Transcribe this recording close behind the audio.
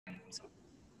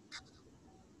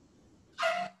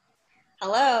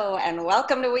Hello, and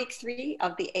welcome to week 3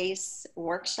 of the ACE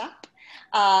workshop.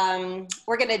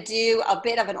 We're going to do a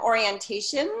bit of an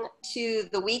orientation to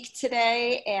the week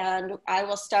today, and I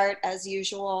will start as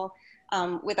usual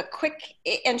with a quick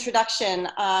introduction.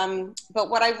 But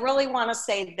what I really want to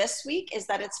say this week is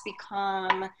that it's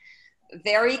become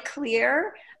very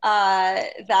clear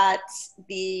that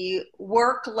the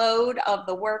workload of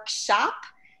the workshop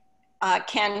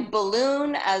can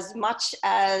balloon as much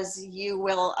as you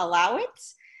will allow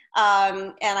it.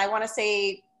 And I want to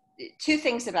say two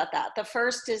things about that. The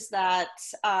first is that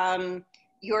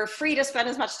you're free to spend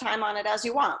as much time on it as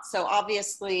you want. So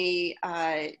obviously,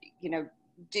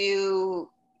 do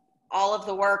all of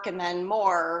the work and then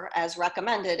more as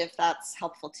recommended if that's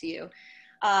helpful to you.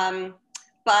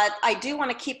 But I do want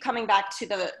to keep coming back to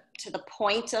the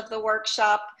point of the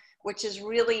workshop, which is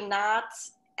really not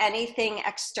anything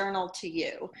external to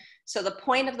you. So the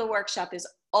point of the workshop is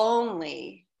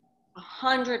only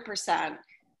 100%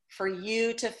 for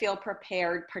you to feel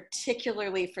prepared,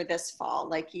 particularly for this fall.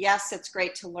 Like, yes, it's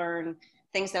great to learn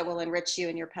things that will enrich you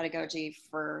in your pedagogy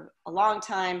for a long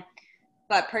time,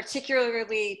 but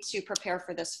particularly to prepare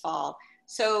for this fall.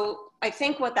 So I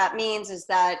think what that means is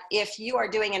that if you are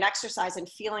doing an exercise and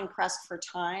feeling pressed for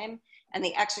time, and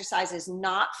the exercise is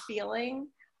not feeling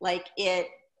like it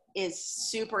is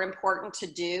super important to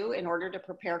do in order to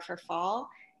prepare for fall,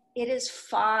 it is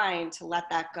fine to let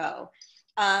that go.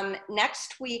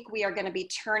 Next week, we are going to be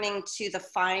turning to the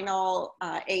final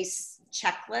ACE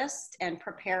checklist and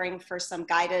preparing for some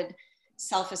guided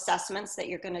self-assessments that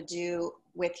you're going to do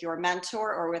with your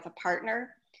mentor or with a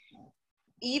partner.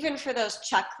 Even for those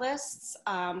checklists,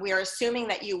 we are assuming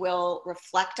that you will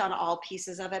reflect on all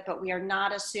pieces of it, but we are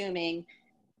not assuming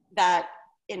that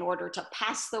in order to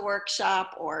pass the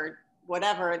workshop or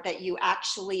whatever, that you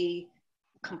actually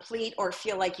complete or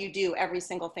feel like you do every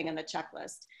single thing in the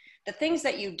checklist. The things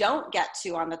that you don't get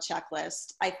to on the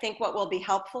checklist, I think what will be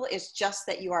helpful is just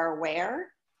that you are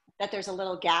aware that there's a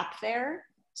little gap there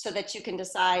so that you can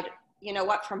decide, you know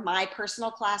what, from my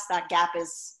personal class, that gap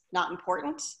is not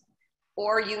important.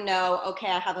 Or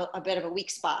okay, I have a bit of a weak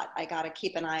spot. I got to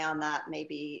keep an eye on that,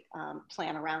 maybe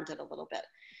plan around it a little bit.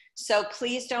 So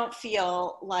please don't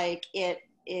feel like it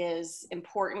is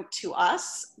important to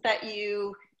us that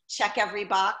you check every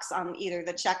box on either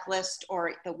the checklist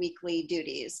or the weekly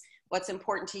duties. What's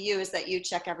important to you is that you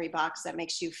check every box that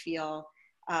makes you feel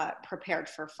prepared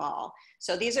for fall.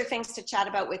 So these are things to chat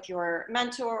about with your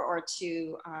mentor or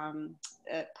to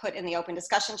put in the open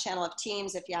discussion channel of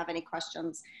Teams if you have any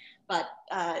questions. But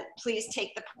please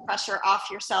take the pressure off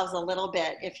yourselves a little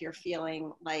bit if you're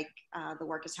feeling like the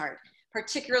work is hard,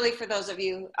 particularly for those of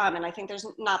you, and I think there's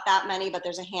not that many, but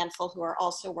there's a handful who are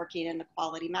also working in the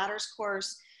Quality Matters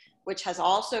course, which has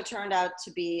also turned out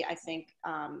to be, I think,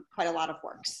 quite a lot of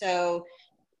work. So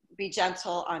be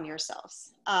gentle on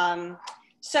yourselves.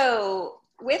 So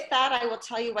with that, I will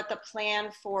tell you what the plan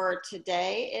for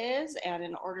today is. And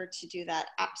in order to do that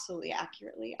absolutely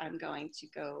accurately, I'm going to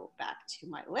go back to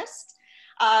my list.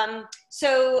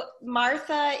 So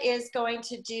Martha is going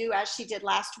to do, as she did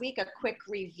last week, a quick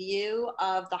review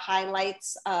of the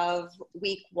highlights of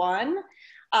week 1.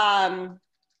 And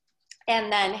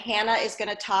then Hannah is going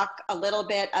to talk a little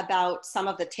bit about some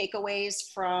of the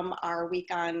takeaways from our week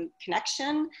on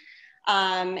connection.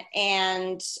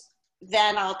 And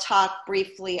then I'll talk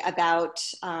briefly about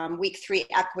week 3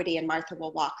 equity, and Martha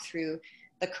will walk through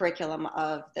the curriculum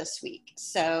of this week.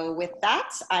 So with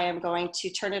that, I am going to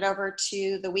turn it over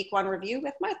to the week 1 review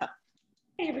with Martha.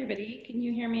 Hey everybody, can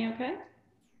you hear me okay?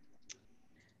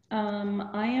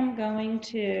 I am going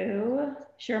to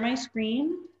share my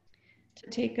screen to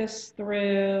take us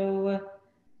through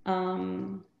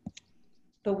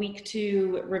the week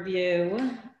 2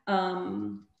 review.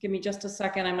 Give me just a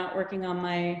second. I'm not working on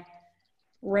my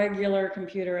regular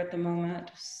computer at the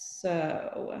moment,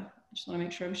 so I just want to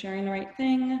make sure I'm sharing the right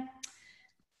thing.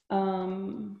 Let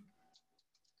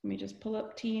me just pull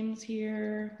up Teams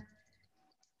here,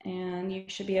 and you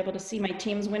should be able to see my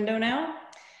Teams window now.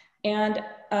 And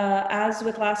as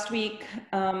with last week,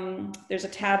 there's a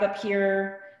tab up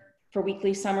here for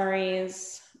weekly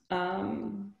summaries,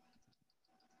 and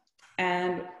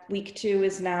week 2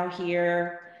 is now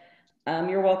here.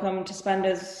 You're welcome to spend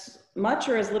as much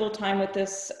or as little time with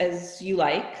this as you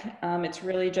like. It's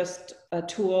really just a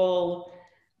tool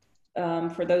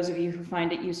for those of you who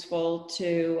find it useful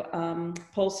to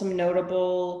pull some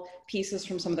notable pieces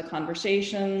from some of the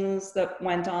conversations that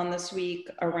went on this week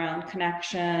around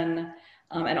connection,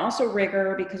 and also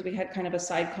rigor, because we had kind of a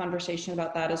side conversation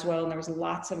about that as well, and there was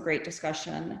lots of great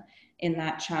discussion in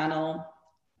that channel.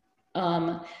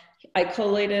 I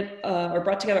collated or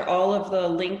brought together all of the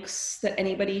links that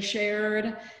anybody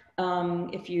shared.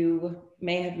 If you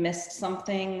may have missed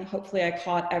something, hopefully I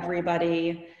caught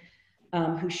everybody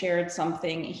who shared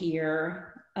something here.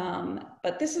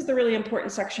 But this is the really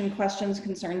important section, questions,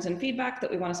 concerns, and feedback,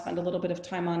 that we want to spend a little bit of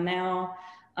time on now.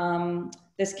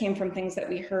 This came from things that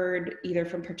we heard either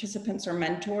from participants or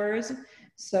mentors.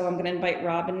 So I'm going to invite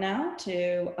Robin now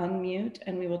to unmute,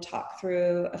 and we will talk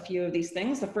through a few of these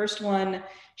things. The first one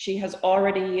she has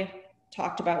already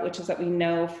talked about, which is that we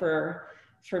know for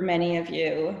many of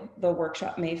you, the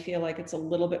workshop may feel like it's a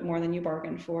little bit more than you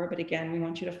bargained for. But again, we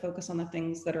want you to focus on the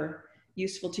things that are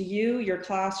useful to you, your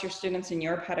class, your students, and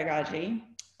your pedagogy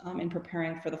in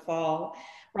preparing for the fall.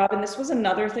 Robin, this was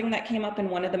another thing that came up in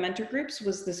one of the mentor groups,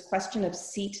 was this question of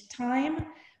seat time,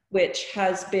 which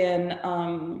has been,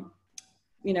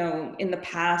 you know, in the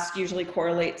past usually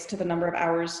correlates to the number of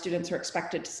hours students are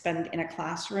expected to spend in a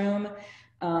classroom.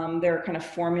 There are kind of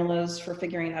formulas for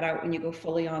figuring that out when you go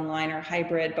fully online or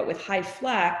hybrid, but with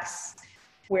HyFlex,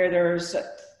 where there's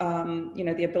you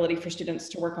know, the ability for students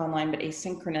to work online but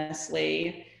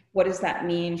asynchronously, what does that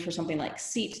mean for something like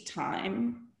seat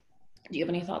time? Do you have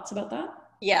any thoughts about that?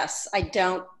 Yes, I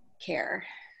don't care.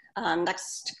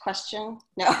 Next question.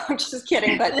 No, I'm just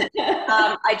kidding. But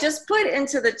I just put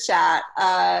into the chat,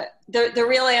 the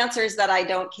real answer is that I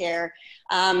don't care.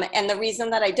 And the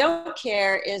reason that I don't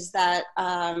care is that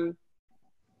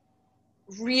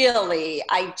really,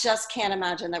 I just can't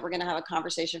imagine that we're going to have a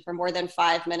conversation for more than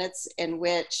 5 minutes in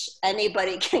which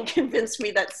anybody can convince me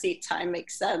that seat time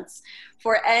makes sense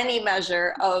for any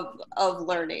measure of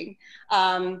learning.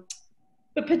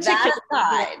 That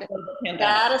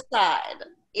aside,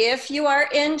 if you are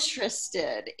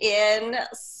interested in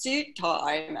seat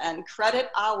time and credit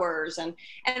hours, and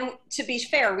to be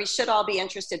fair, we should all be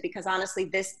interested, because honestly,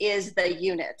 this is the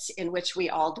unit in which we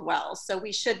all dwell. So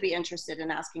we should be interested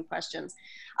in asking questions.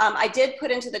 I did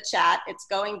put into the chat, it's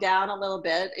going down a little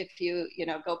bit. If you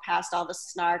go past all the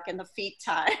snark and the feet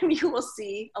time, you will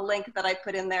see a link that I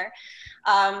put in there.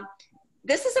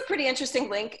 This is a pretty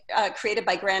interesting link created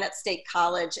by Granite State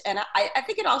College. And I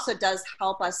think it also does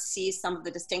help us see some of the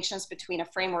distinctions between a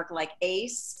framework like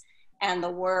ACE and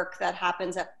the work that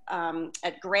happens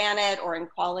at Granite or in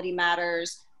Quality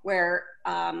Matters, where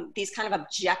these kind of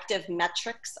objective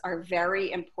metrics are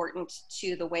very important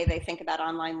to the way they think about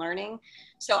online learning.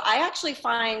 So I actually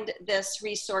find this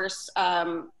resource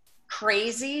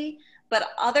crazy,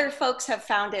 but other folks have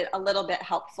found it a little bit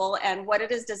helpful. And what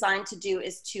it is designed to do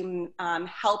is to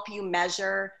help you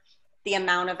measure the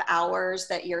amount of hours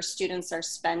that your students are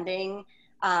spending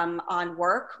on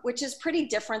work, which is pretty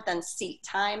different than seat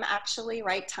time, actually,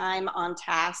 right? Time on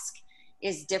task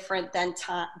is different than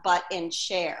time, but in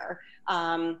share.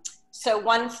 So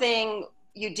one thing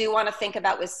you do want to think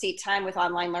about with seat time with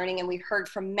online learning, and we heard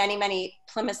from many, many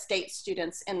Plymouth State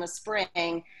students in the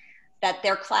spring, that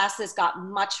their classes got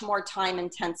much more time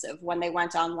intensive when they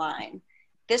went online.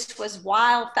 This was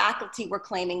while faculty were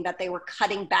claiming that they were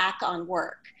cutting back on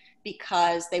work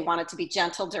because they wanted to be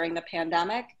gentle during the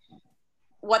pandemic.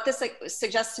 What this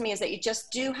suggests to me is that you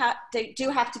just do have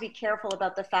to be careful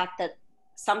about the fact that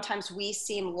sometimes we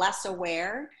seem less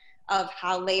aware of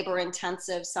how labor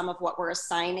intensive some of what we're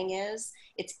assigning is.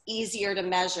 It's easier to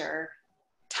measure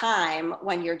time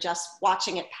when you're just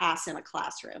watching it pass in a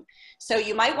classroom. So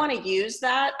you might want to use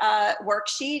that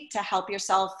worksheet to help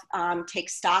yourself take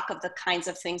stock of the kinds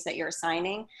of things that you're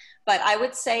assigning. But I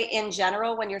would say in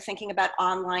general, when you're thinking about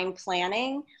online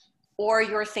planning, or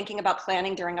you're thinking about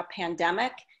planning during a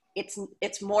pandemic,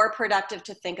 it's more productive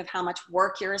to think of how much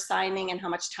work you're assigning and how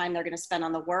much time they're going to spend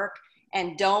on the work.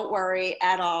 And don't worry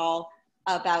at all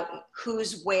about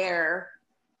who's where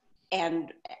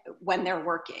and when they're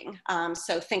working.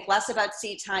 So think less about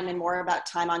seat time and more about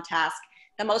time on task.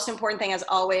 The most important thing, as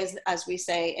always, as we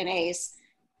say in ACE,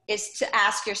 is to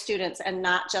ask your students, and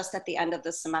not just at the end of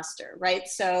the semester, right?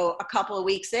 So a couple of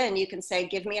weeks in, you can say,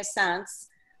 give me a sense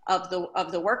of the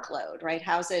workload, right?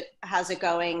 How's it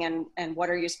going, and what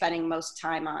are you spending most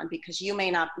time on? Because you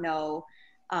may not know,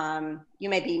 you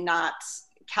may be not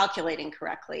calculating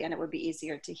correctly, and it would be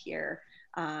easier to hear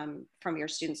from your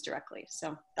students directly.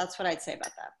 So that's what I'd say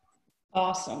about that.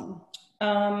 Awesome.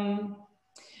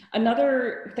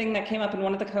 Another thing that came up in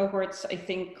one of the cohorts, I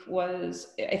think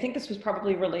this was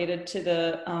probably related to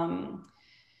the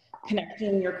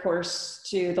connecting your course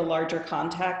to the larger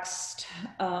context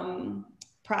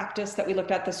practice that we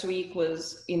looked at this week,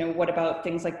 was, what about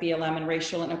things like BLM and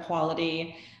racial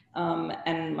inequality?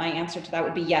 And my answer to that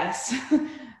would be yes.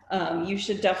 You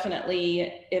should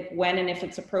definitely, if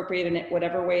it's appropriate, and in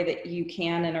whatever way that you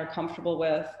can and are comfortable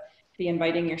with, be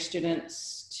inviting your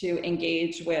students to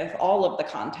engage with all of the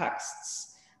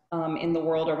contexts in the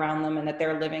world around them and that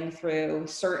they're living through.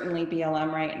 Certainly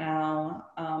BLM right now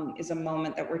is a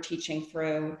moment that we're teaching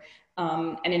through.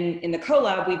 And in the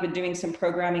CoLab, we've been doing some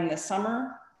programming this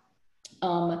summer,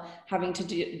 having to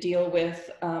deal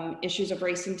with issues of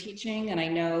race in teaching. And I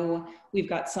know we've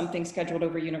got something scheduled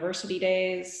over University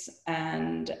Days.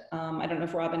 And I don't know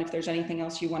if Robin, if there's anything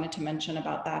else you wanted to mention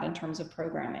about that in terms of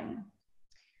programming.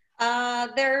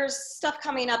 There's stuff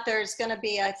coming up. There's going to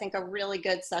be, I think, a really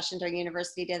good session during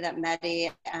University Day that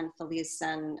Mehdi and Felice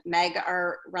and Meg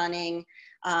are running.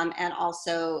 And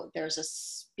also there's a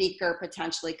speaker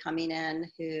potentially coming in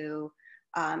who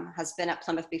has been at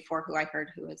Plymouth before, who I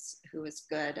heard who is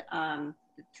good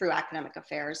through academic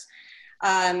affairs.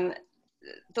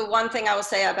 The one thing I will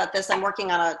say about this, I'm working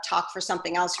on a talk for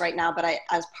something else right now, but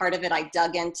as part of it, I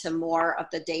dug into more of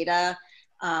the data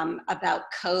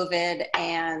about COVID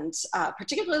and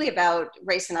particularly about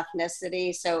race and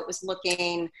ethnicity. So it was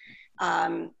looking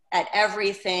at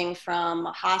everything from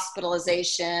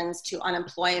hospitalizations to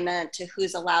unemployment to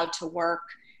who's allowed to work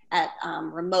at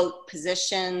remote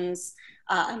positions,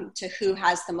 to who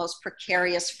has the most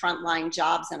precarious frontline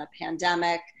jobs in a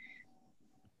pandemic.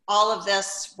 All of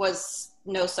this was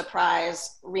no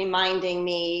surprise, reminding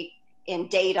me in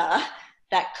data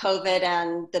that COVID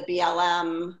and the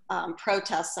BLM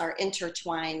protests are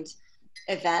intertwined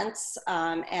events,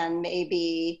 and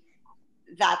maybe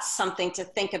that's something to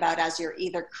think about as you're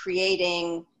either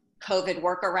creating COVID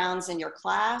workarounds in your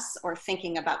class or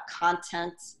thinking about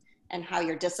content and how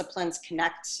your disciplines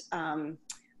connect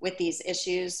with these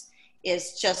issues,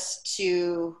 is just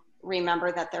to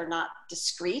remember that they're not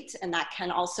discrete, and that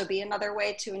can also be another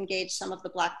way to engage some of the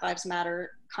Black Lives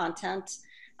Matter content.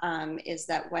 Is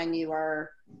that when you are,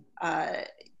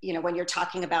 when you're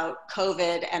talking about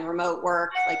COVID and remote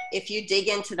work, like if you dig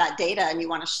into that data and you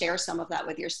want to share some of that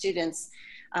with your students,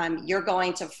 you're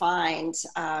going to find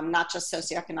not just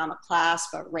socioeconomic class,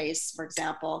 but race, for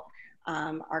example,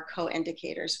 are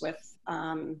co-indicators with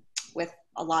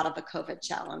a lot of the COVID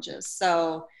challenges.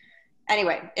 So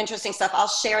anyway, interesting stuff. I'll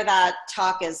share that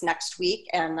talk is next week,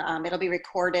 and it'll be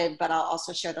recorded, but I'll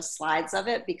also share the slides of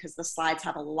it because the slides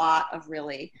have a lot of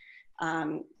really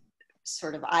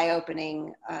sort of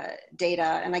eye-opening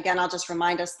data. And again, I'll just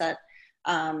remind us that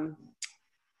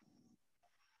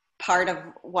part of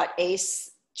what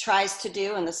ACE tries to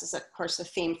do, and this is of course the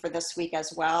theme for this week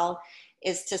as well,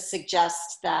 is to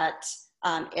suggest that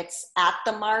it's at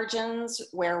the margins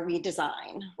where we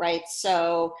design, right?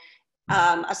 So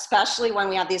especially when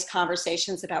we have these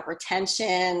conversations about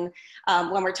retention,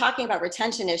 when we're talking about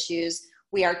retention issues,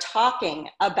 we are talking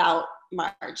about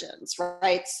margins,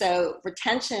 right? So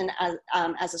retention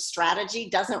as a strategy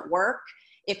doesn't work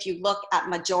if you look at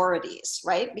majorities,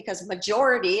 right? Because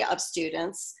majority of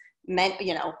students,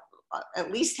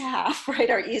 at least half, right,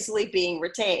 are easily being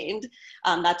retained.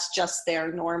 That's just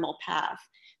their normal path.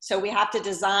 So we have to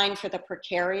design for the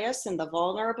precarious and the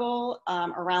vulnerable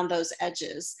around those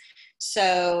edges.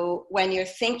 So when you're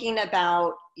thinking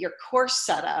about your course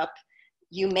setup,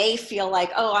 you may feel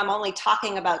like, oh, I'm only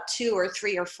talking about 2 or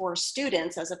 3 or 4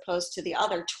 students as opposed to the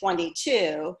other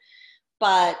 22.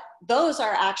 But those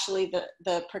are actually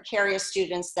the precarious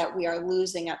students that we are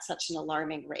losing at such an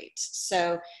alarming rate.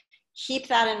 So keep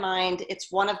that in mind.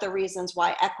 It's one of the reasons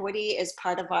why equity is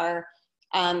part of our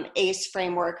ACE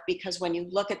framework, because when you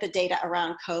look at the data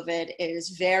around COVID, it is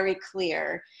very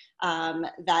clear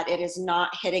that it is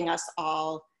not hitting us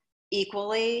all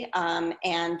equally,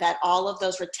 and that all of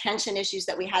those retention issues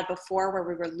that we had before where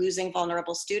we were losing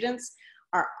vulnerable students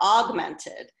are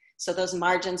augmented. So those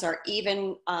margins are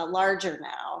even larger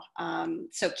now.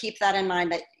 So keep that in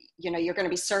mind, that you're going to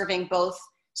be serving both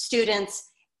students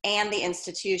and the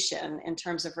institution in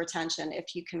terms of retention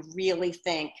if you can really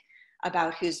think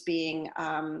about who's being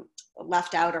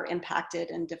left out or impacted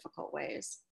in difficult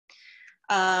ways.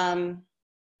 And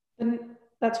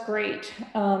that's great.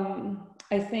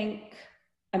 I think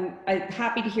I'm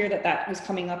happy to hear that was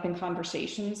coming up in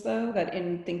conversations, though, that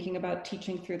in thinking about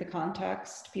teaching through the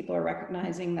context, people are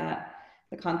recognizing that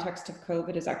the context of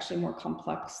COVID is actually more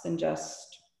complex than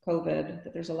just COVID,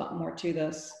 that there's a lot more to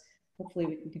this. Hopefully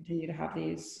we can continue to have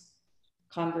these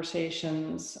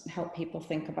conversations and help people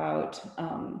think about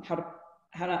how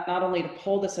to not only to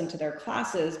pull this into their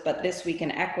classes, but this week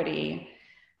in equity,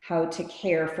 how to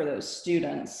care for those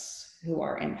students who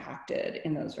are impacted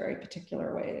in those very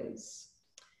particular ways.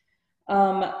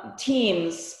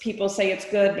 Teams, people say it's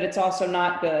good, but it's also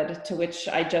not good, to which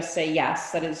I just say,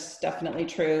 yes, that is definitely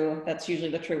true. That's usually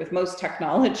the truth with most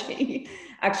technology.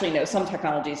 Actually, no, some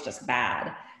technology is just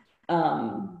bad.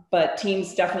 But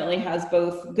Teams definitely has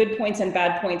both good points and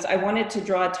bad points. I wanted to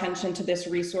draw attention to this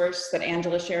resource that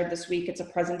Angela shared this week. It's a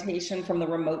presentation from the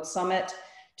Remote Summit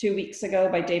 2 weeks ago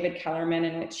by David Kellerman,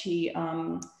 in which he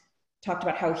talked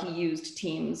about how he used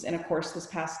Teams in a course this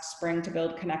past spring to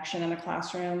build connection in a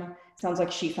classroom. Sounds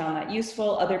like she found that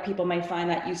useful. Other people may find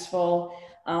that useful.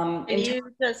 Can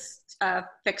you just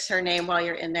fix her name while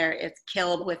you're in there? It's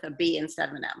Kilb with a B instead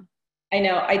of an M. I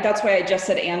know, that's why I just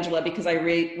said Angela, because I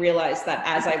realized that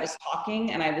as I was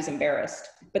talking and I was embarrassed.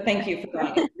 But thank you for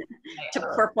drawing it.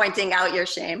 For pointing out your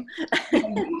shame.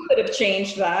 You could have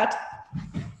changed that.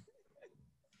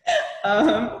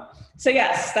 So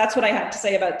yes, that's what I have to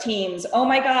say about Teams. Oh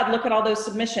my God, look at all those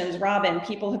submissions. Robin,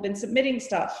 people have been submitting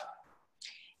stuff.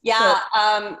 Yeah,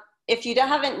 so, if you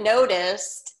haven't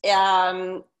noticed,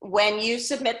 when you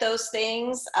submit those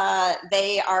things,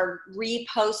 they are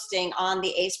reposting on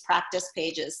the ACE practice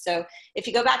pages. So if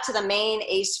you go back to the main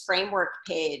ACE framework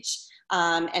page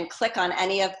and click on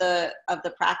any of the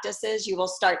practices, you will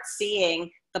start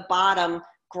seeing the bottom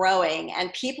growing,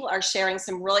 and people are sharing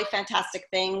some really fantastic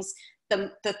things.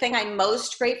 The thing I'm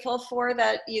most grateful for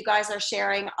that you guys are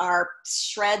sharing are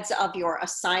shreds of your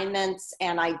assignments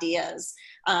and ideas.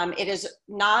 It is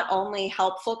not only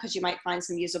helpful because you might find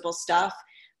some usable stuff,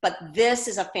 but this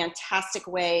is a fantastic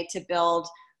way to build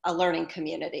a learning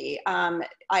community.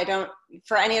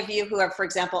 For any of you who have, for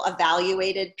example,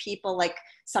 evaluated people, like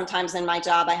sometimes in my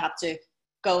job, I have to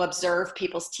go observe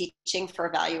people's teaching for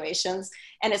evaluations.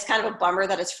 And it's kind of a bummer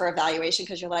that it's for evaluation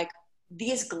because you're like,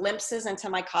 these glimpses into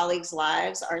my colleagues'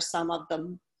 lives are some of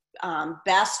the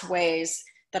best ways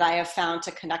that I have found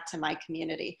to connect to my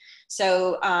community.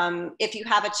 So if you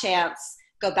have a chance,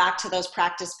 go back to those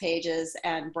practice pages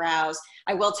and browse.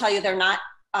 I will tell you they're not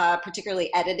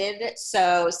particularly edited,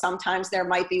 so sometimes there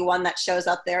might be one that shows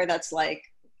up there that's like,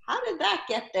 how did that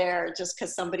get there? Just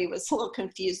because somebody was a little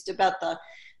confused about the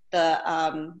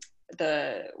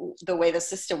way the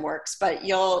system works, but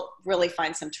you'll really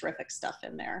find some terrific stuff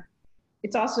in there.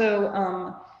 It's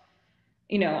also,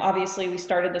 you know, obviously we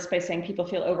started this by saying people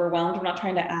feel overwhelmed. We're not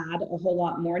trying to add a whole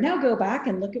lot more. Now go back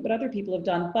and look at what other people have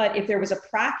done. But if there was a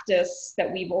practice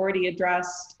that we've already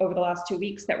addressed over the last 2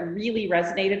 weeks that really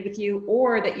resonated with you,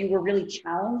 or that you were really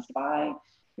challenged by,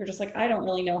 you're just like, I don't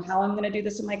really know how I'm going to do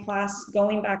this in my class.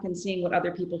 Going back and seeing what other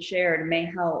people shared may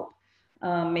help,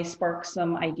 may spark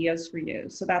some ideas for you.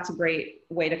 So that's a great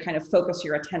way to kind of focus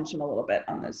your attention a little bit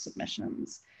on those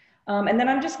submissions. And then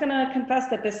I'm just going to confess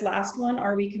that this last one,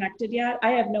 Are We Connected Yet?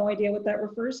 I have no idea what that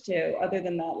refers to, other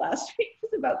than that last week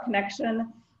was about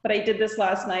connection. But I did this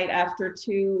last night after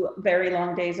 2 very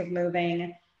long days of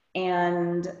moving,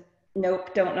 and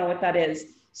nope, don't know what that is.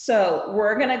 So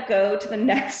we're going to go to the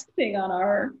next thing on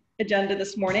our agenda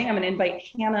this morning. I'm going to invite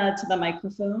Hannah to the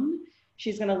microphone.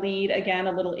 She's going to lead, again,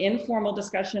 a little informal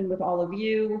discussion with all of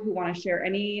you who want to share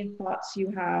any thoughts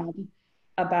you have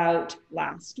about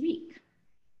last week.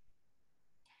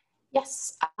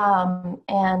 Yes,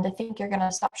 and I think you're going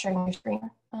to stop sharing your screen,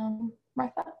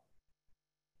 Martha.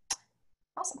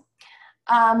 Awesome.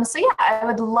 So yeah, I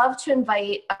would love to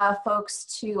invite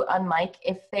folks to unmic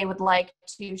if they would like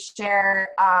to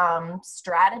share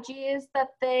strategies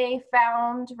that they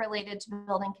found related to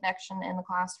building connection in the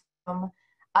classroom,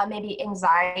 maybe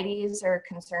anxieties or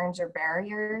concerns or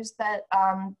barriers that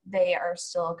they are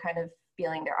still kind of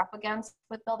feeling they're up against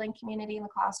with building community in the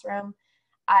classroom.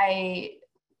 I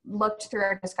looked through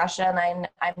our discussion,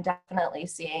 I'm definitely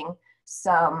seeing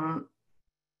some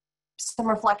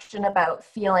reflection about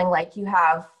feeling like you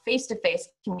have face-to-face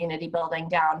community building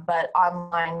down, but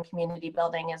online community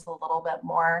building is a little bit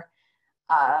more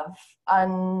of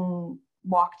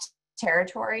unwalked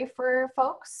territory for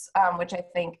folks, which I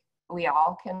think we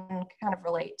all can kind of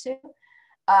relate to.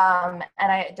 And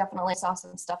I definitely saw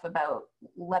some stuff about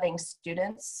letting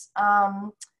students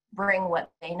bring what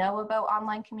they know about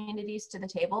online communities to the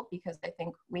table, because I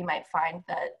think we might find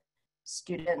that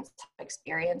students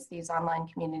experience these online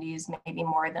communities maybe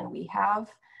more than we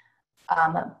have.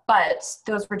 But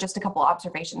those were just a couple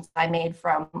observations I made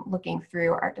from looking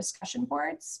through our discussion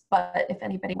boards. But if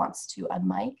anybody wants to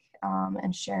unmic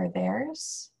and share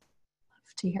theirs, I'd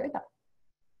love to hear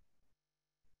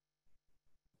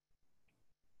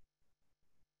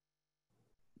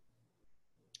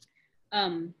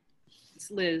them. It's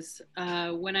Liz.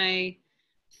 When I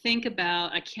think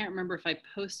about, I can't remember if I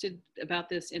posted about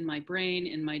this in my brain,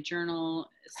 in my journal,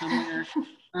 somewhere.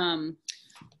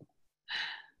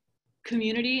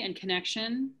 Community and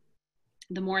connection,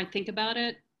 the more I think about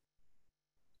it,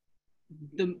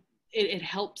 it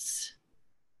helps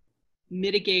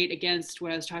mitigate against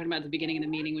what I was talking about at the beginning of the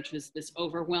meeting, which was this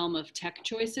overwhelm of tech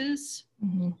choices.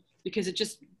 Mm-hmm. Because it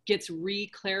just gets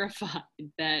re-clarified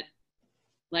that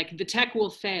like the tech will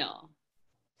fail.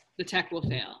 The tech will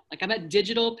fail. Like I'm at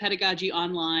Digital Pedagogy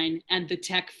Online and the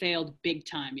tech failed big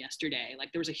time yesterday.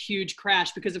 Like there was a huge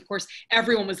crash because of course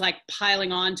everyone was like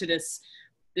piling on to this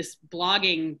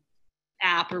blogging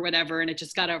app or whatever, and it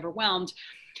just got overwhelmed.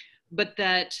 But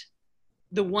that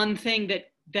the one thing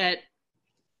that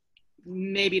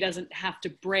maybe doesn't have to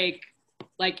break,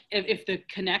 like if the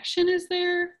connection is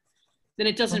there, then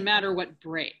it doesn't matter what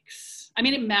breaks. I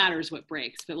mean, it matters what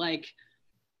breaks, but like,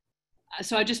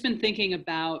 so I've just been thinking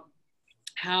about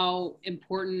how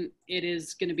important it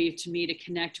is going to be to me to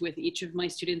connect with each of my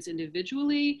students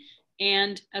individually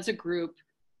and as a group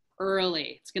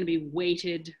early. It's going to be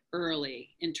weighted early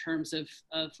in terms of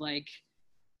like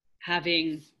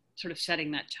having sort of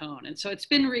setting that tone. And so it's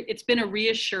been a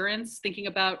reassurance thinking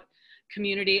about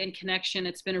community and connection.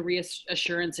 It's been a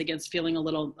reassurance against feeling a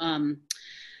little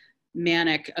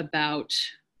manic about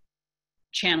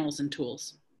channels and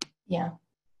tools. Yeah.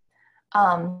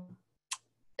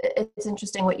 It's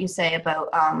interesting what you say about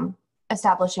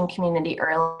establishing community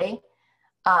early.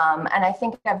 And I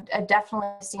think I've definitely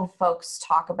seen folks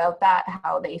talk about that,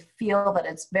 how they feel that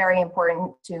it's very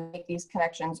important to make these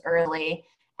connections early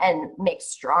and make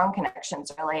strong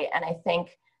connections early. And I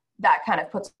think that kind of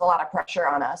puts a lot of pressure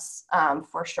on us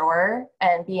for sure,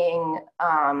 and being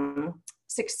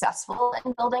successful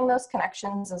in building those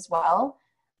connections as well.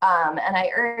 And I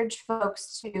urge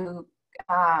folks to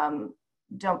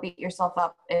don't beat yourself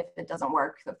up if it doesn't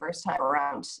work the first time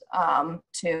around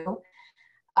too.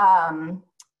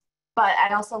 But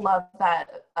I also love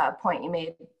that point you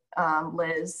made,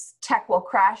 Liz. Tech will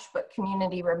crash, but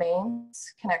community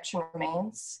remains, connection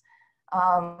remains,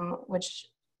 which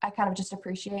I kind of just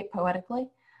appreciate poetically.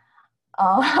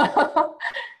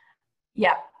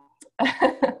 Yeah.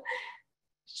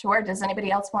 Sure. Does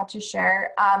anybody else want to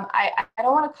share? I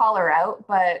don't want to call her out,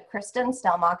 but Kristen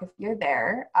Stelmach, if you're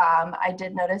there, I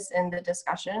did notice in the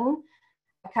discussion,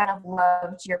 I kind of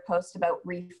loved your post about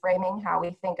reframing how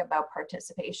we think about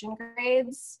participation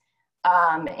grades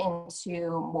into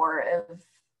more of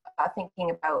thinking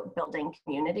about building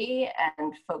community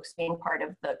and folks being part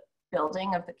of the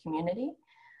building of the community.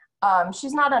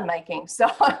 She's not unmiking, so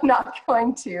I'm not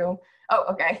going to, oh,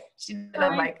 okay, she did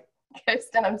unmic.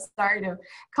 Kirsten, I'm sorry to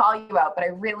call you out, but I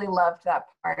really loved that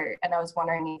part, and I was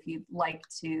wondering if you'd like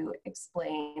to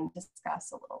explain,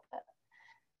 discuss a little bit.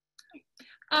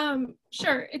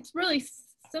 Sure, it's really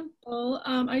simple.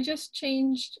 I just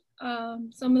changed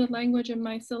some of the language in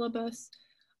my syllabus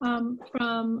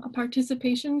from a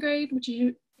participation grade, which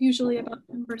is usually about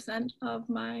 10% of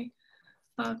my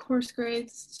course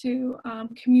grades, to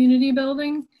community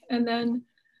building, and then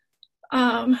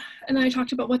I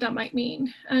talked about what that might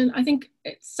mean. And I think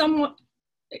it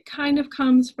kind of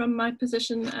comes from my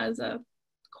position as a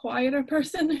quieter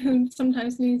person who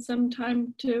sometimes needs some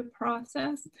time to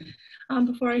process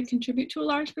before I contribute to a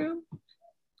large group,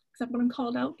 except when I'm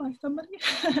called out by somebody.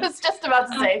 I was just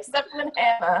about to say, except when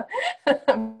Hannah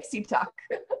makes you talk.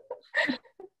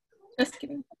 Just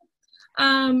kidding.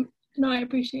 No, I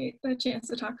appreciate the chance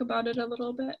to talk about it a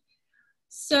little bit.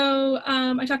 So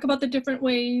I talk about the different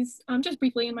ways, just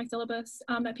briefly in my syllabus,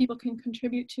 that people can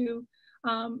contribute to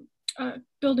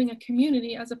building a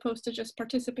community as opposed to just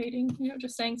participating,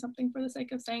 just saying something for the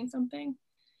sake of saying something.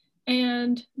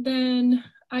 And then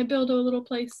I build a little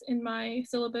place in my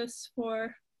syllabus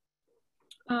for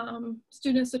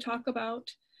students to talk about,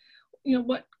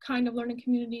 what kind of learning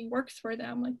community works for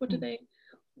them. Like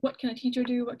what can a teacher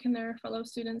do? What can their fellow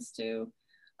students do?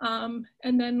 And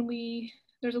then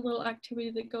there's a little activity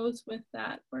that goes with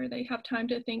that where they have time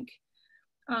to think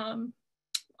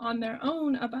on their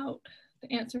own about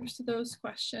the answers to those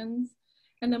questions.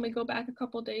 And then we go back a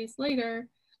couple days later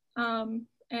and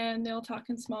they'll talk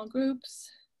in small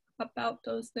groups about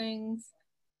those things.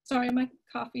 Sorry, my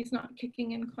coffee's not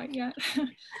kicking in quite yet.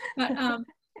 But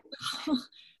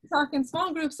talk in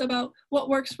small groups about what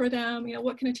works for them,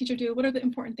 what can a teacher do? What are the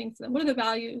important things to them? What are the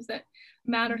values that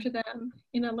matter to them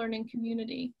in a learning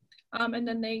community? And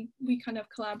then we kind of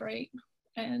collaborate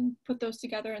and put those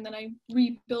together, and then I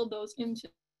rebuild those into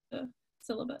the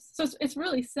syllabus. So it's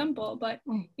really simple, but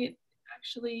it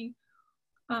actually,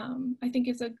 I think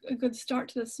is a good start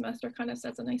to the semester, kind of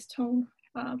sets a nice tone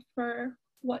for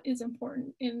what is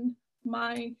important in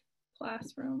my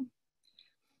classroom.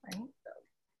 Right. So,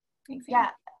 thanks.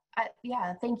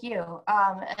 Yeah, thank you.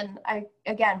 And I,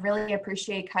 again, really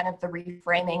appreciate kind of the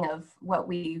reframing of what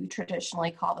we traditionally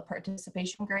call the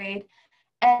participation grade.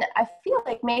 And I feel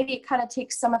like maybe it kind of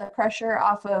takes some of the pressure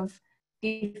off of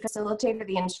the facilitator,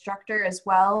 the instructor as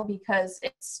well, because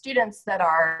it's students that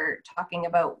are talking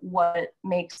about what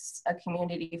makes a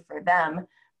community for them,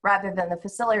 rather than the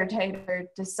facilitator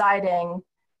deciding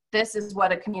this is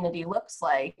what a community looks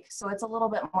like. So it's a little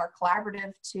bit more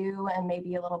collaborative too, and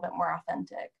maybe a little bit more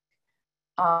authentic.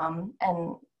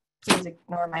 And please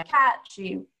ignore my cat.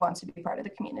 She wants to be part of the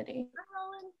community.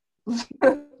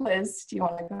 Liz, do you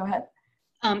want to go ahead?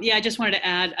 Yeah, I just wanted to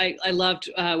add, I loved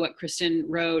what Kristen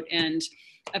wrote, and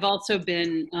I've also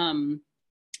been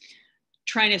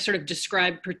trying to sort of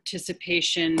describe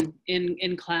participation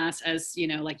in class as, you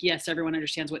know, like, yes, everyone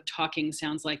understands what talking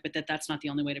sounds like, but that's not the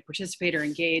only way to participate or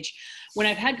engage. When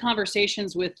I've had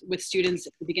conversations with students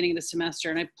at the beginning of the semester,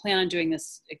 and I plan on doing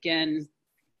this again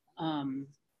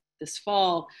this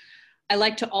fall, I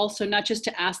like to also not just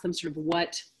to ask them sort of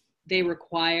what they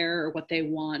require or what they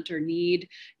want or need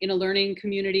in a learning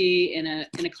community, in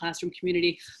a classroom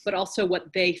community, but also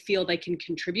what they feel they can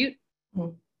contribute.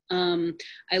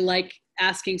 I like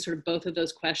asking sort of both of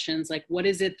those questions, like, what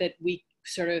is it that we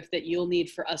sort of, that you'll need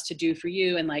for us to do for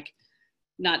you? And like,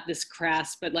 not this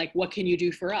crass, but like, what can you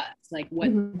do for us? Like,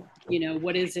 what, you know,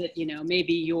 what is it, you know,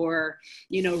 maybe you're,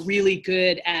 you know, really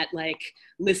good at like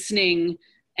listening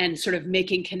and sort of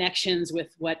making connections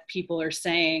with what people are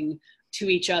saying to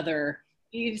each other,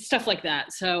 stuff like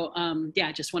that. So yeah,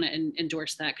 I just want to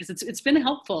endorse that, because it's been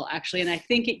helpful actually. And I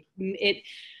think it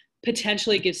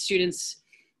potentially gives students,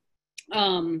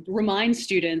 remind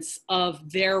students of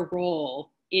their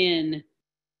role in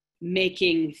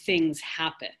making things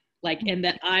happen. Like, and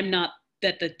that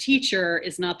that the teacher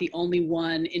is not the only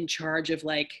one in charge of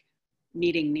like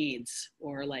meeting needs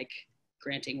or like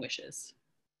granting wishes.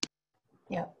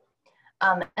 Yeah.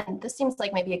 And this seems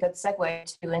like maybe a good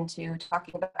segue into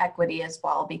talking about equity as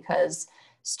well, because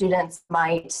students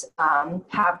might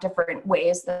have different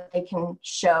ways that they can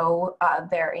show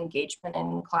their engagement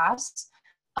in class.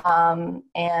 And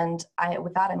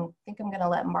with that, I think I'm going to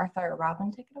let Martha or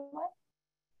Robin take it away.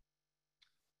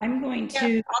 I'm going to.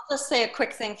 Yeah, I'll just say a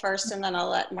quick thing first, and then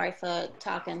I'll let Martha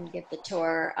talk and give the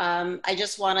tour. I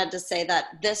just wanted to say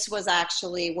that this was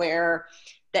actually where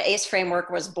the ACE framework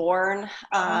was born.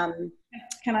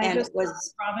 Can I just,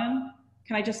 Robin,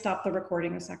 can I just stop the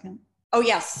recording a second? Oh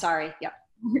yes, sorry, yeah.